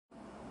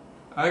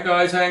Hi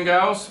guys and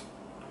gals.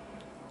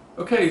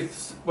 Okay,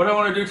 what I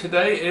want to do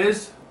today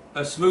is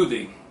a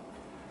smoothie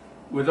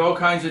with all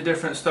kinds of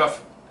different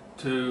stuff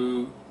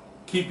to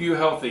keep you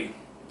healthy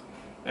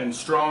and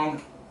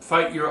strong,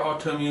 fight your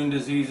autoimmune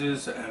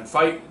diseases and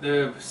fight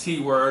the C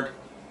word,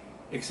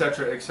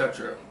 etc,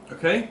 etc.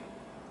 Okay,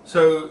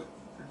 so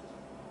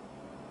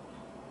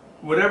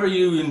whatever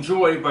you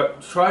enjoy,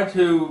 but try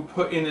to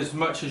put in as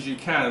much as you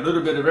can, a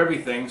little bit of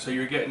everything, so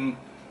you're getting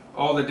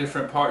all the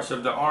different parts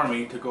of the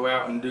army to go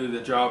out and do the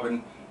job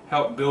and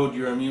help build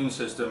your immune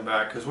system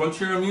back. Because once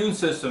your immune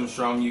system's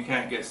strong, you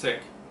can't get sick.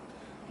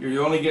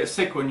 You only get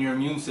sick when your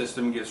immune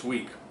system gets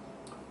weak.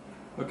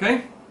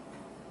 Okay?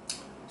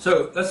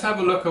 So let's have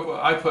a look at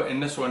what I put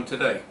in this one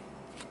today.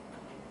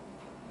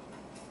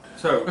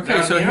 So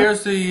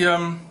here's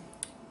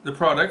the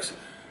products.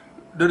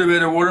 A little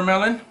bit of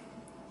watermelon,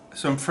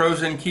 some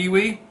frozen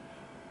kiwi.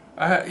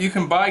 You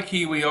can buy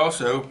kiwi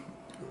also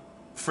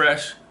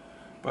fresh,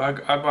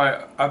 but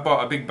I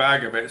bought a big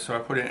bag of it, so I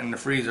put it in the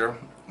freezer.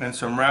 And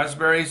some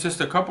raspberries,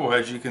 just a couple,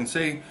 as you can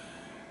see.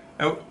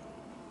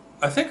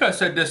 I think I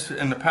said this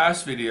in the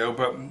past video,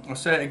 but I'll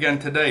say it again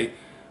today.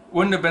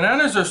 When the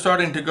bananas are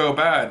starting to go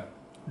bad,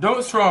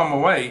 don't throw them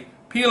away.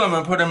 Peel them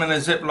and put them in a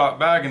Ziploc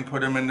bag and put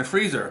them in the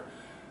freezer.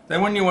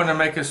 Then when you want to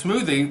make a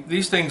smoothie,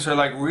 these things are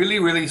like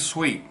really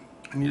sweet,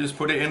 and you just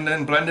put it in there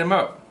and blend them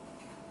up.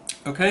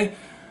 Okay,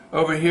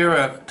 over here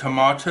a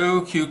tomato,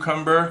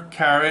 cucumber,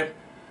 carrot,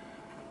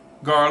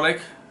 garlic,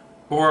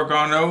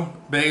 oregano,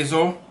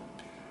 basil,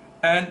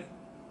 and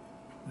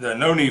the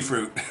noni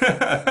fruit.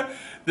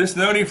 This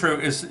noni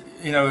fruit is,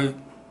 you know,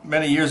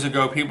 many years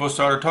ago people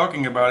started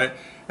talking about it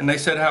and they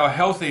said how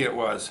healthy it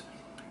was.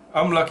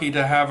 I'm lucky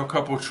to have a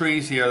couple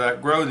trees here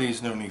that grow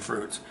these noni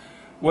fruits.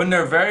 When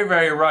they're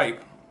very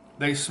ripe,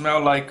 they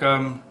smell like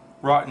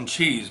rotten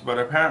cheese, but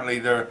apparently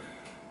they're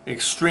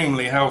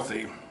extremely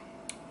healthy.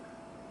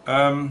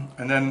 And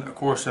then of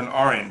course an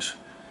orange.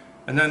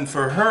 And then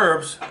for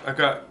herbs, I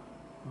got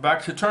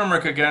back to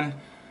turmeric again.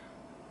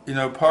 You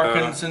know,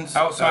 Parkinson's,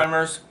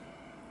 Alzheimer's.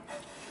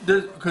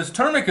 Because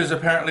turmeric is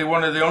apparently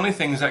one of the only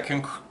things that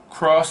can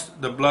cross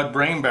the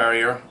blood-brain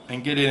barrier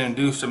and get in and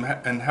do some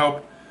and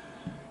help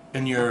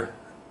in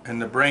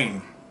the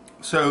brain.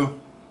 So,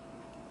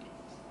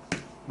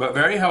 but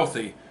very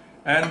healthy.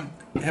 And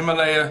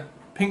Himalaya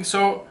pink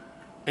salt,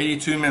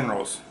 82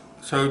 minerals.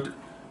 So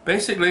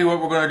basically what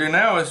we're going to do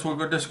now is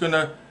we're just going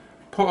to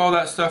put all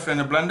that stuff in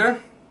a blender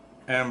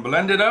and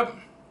blend it up,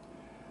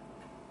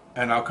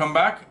 and I'll come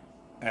back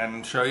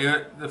and show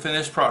you the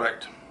finished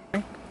product.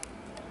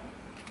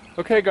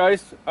 Okay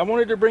guys, I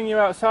wanted to bring you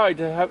outside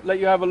to let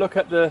you have a look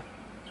at the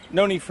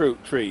noni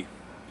fruit tree.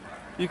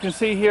 You can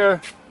see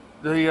here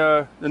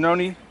the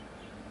noni,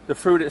 the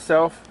fruit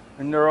itself,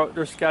 and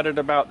they're scattered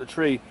about the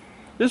tree.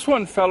 This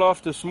one fell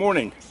off this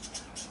morning,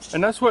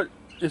 and that's what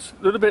it's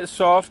a little bit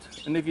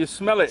soft, and if you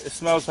smell it, it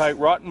smells like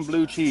rotten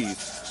blue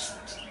cheese.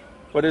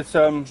 But it's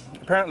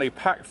apparently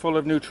packed full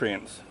of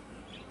nutrients.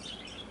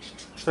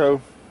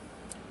 So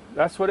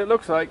that's what it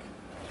looks like.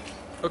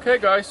 Okay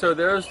guys, so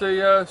there's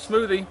the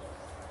smoothie,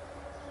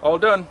 all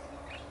done.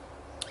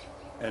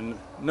 And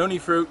noni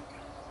fruit,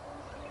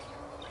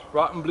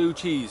 rotten blue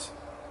cheese.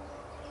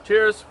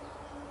 Cheers.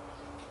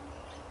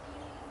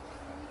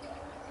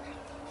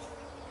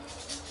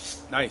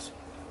 Nice.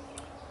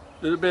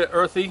 A little bit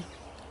earthy,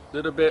 a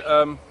little bit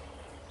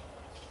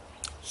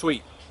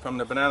sweet from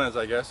the bananas,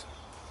 I guess.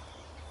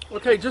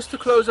 Okay, just to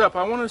close up,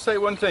 I want to say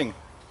one thing.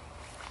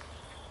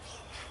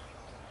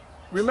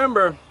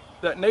 Remember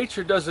that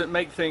nature doesn't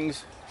make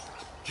things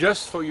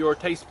just for your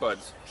taste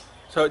buds.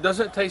 So it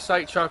doesn't taste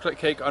like chocolate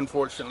cake,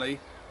 unfortunately.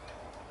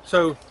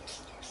 So,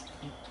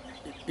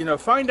 you know,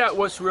 find out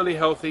what's really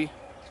healthy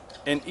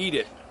and eat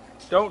it.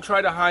 Don't try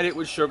to hide it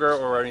with sugar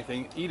or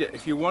anything. Eat it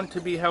if you want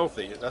to be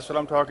healthy. That's what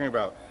I'm talking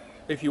about.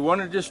 If you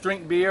want to just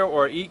drink beer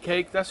or eat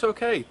cake, that's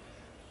okay.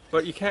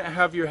 But you can't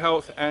have your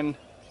health and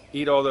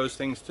eat all those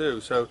things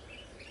too. So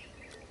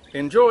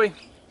enjoy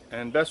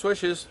and best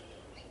wishes.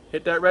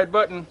 Hit that red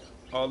button.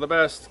 All the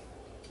best.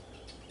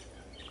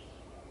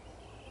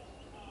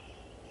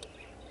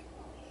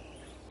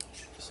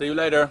 See you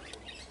later.